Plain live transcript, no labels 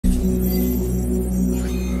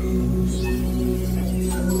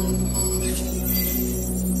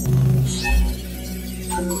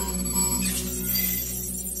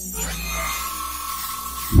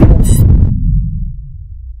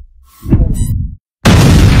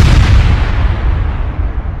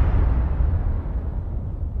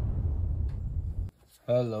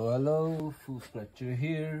Hello, full stretcher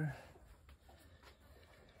here.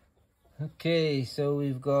 Okay, so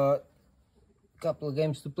we've got a couple of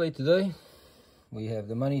games to play today. We have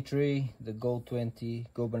the Money Tree, the Gold 20,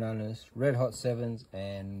 Go Bananas, Red Hot 7s,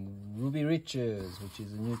 and Ruby Riches, which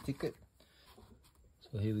is a new ticket.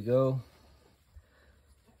 So here we go.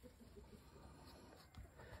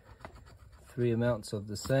 3 amounts of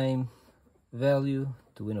the same value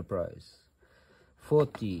to win a prize.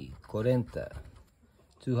 40, 40,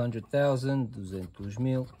 200,000,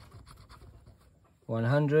 200,000.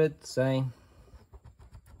 100, same.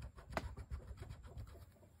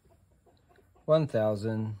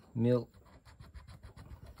 1,000 mil,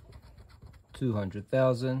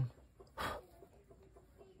 200,000,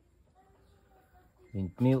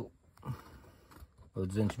 20,000 ou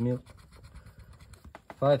 200,000,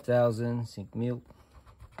 5,000, 5,000,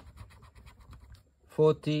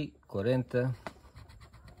 40, 40,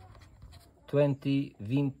 20, 20,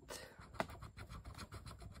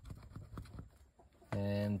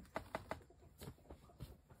 and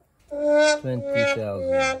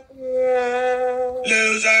 20,000.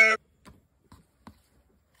 Loser.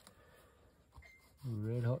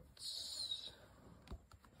 Red Hots.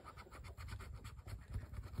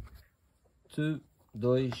 2,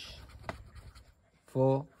 2,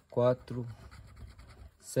 4, 4,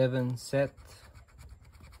 7, 7.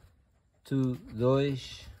 2, 2,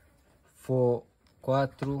 4, 4,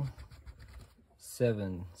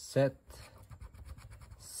 7, 7.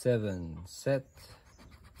 7, 7.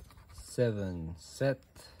 7 set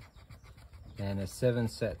and a 7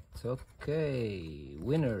 set. Okay,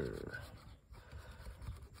 winner.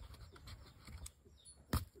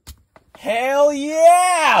 Hell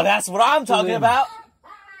yeah! That's what I'm talking about.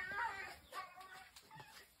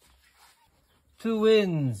 2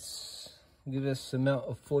 wins. Give us an amount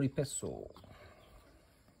of 40 peso.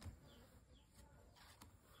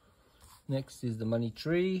 Next is the Money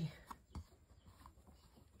Tree.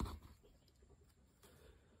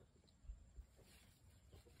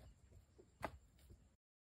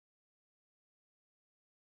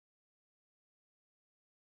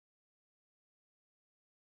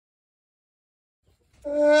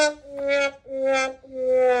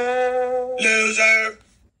 Loser.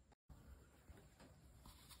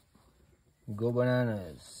 Go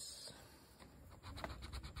Bananas.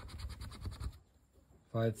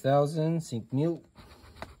 5,000, 5,000.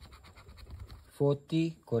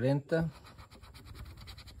 40, 40.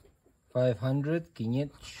 500,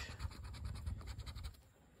 500.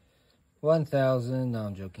 1,000, no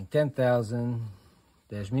I'm joking, 10,000,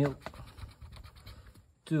 10,000.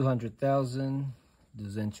 200,000,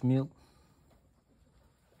 200,000.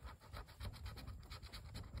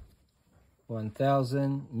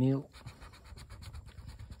 1,000, 1,000.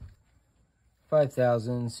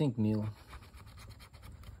 5,000, 5,000.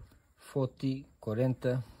 40,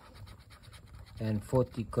 40, and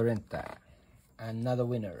 40, 40. Another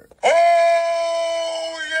winner.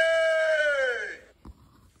 Oh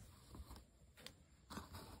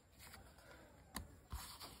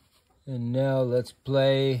yeah! And now let's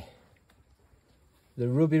play the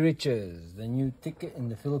Ruby Riches, the new ticket in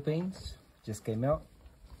the Philippines. Just came out.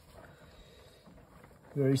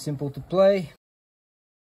 Very simple to play.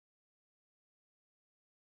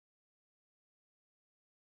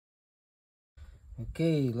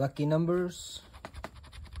 Okay, lucky numbers.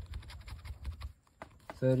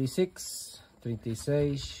 36,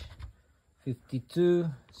 36, 52,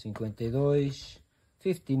 52,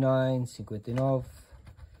 59, 59,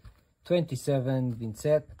 27,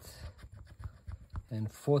 27,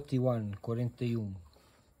 and 41, 41.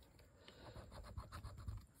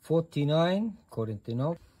 49,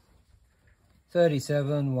 49.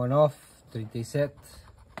 37, 1 off, 37.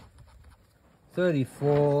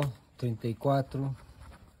 34, 34.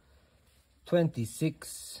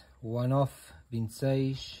 26, 1 off,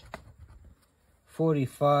 26.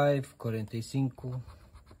 45, 45.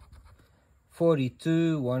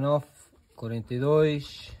 42, 1 off, 42.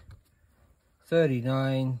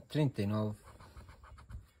 39, 39.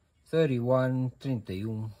 31,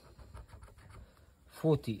 31.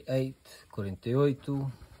 48, 48.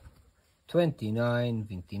 29,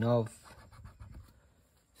 29.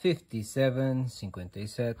 57,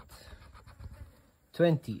 57.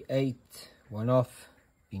 28, 1 off,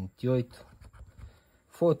 28.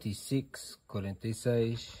 46,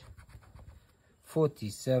 46.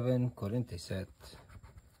 47, 47.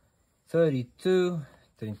 32,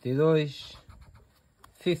 32.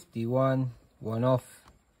 51, 1 off,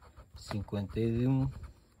 51.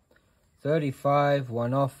 35,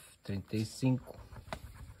 1 off, 35.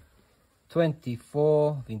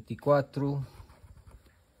 24, 24.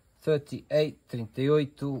 38,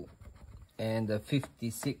 38, and a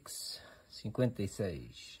 56,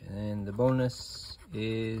 56. And the bonus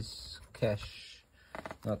is cash,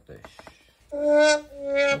 not this.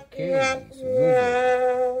 Okay,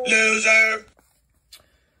 so Loser.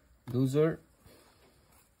 loser,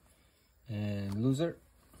 and loser.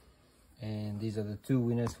 And these are the two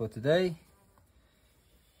winners for today.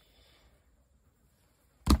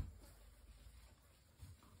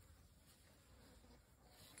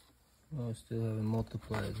 Oh, still haven't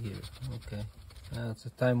multiplied here. Okay, that's a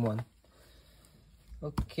time one.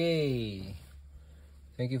 Okay,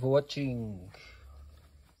 thank you for watching.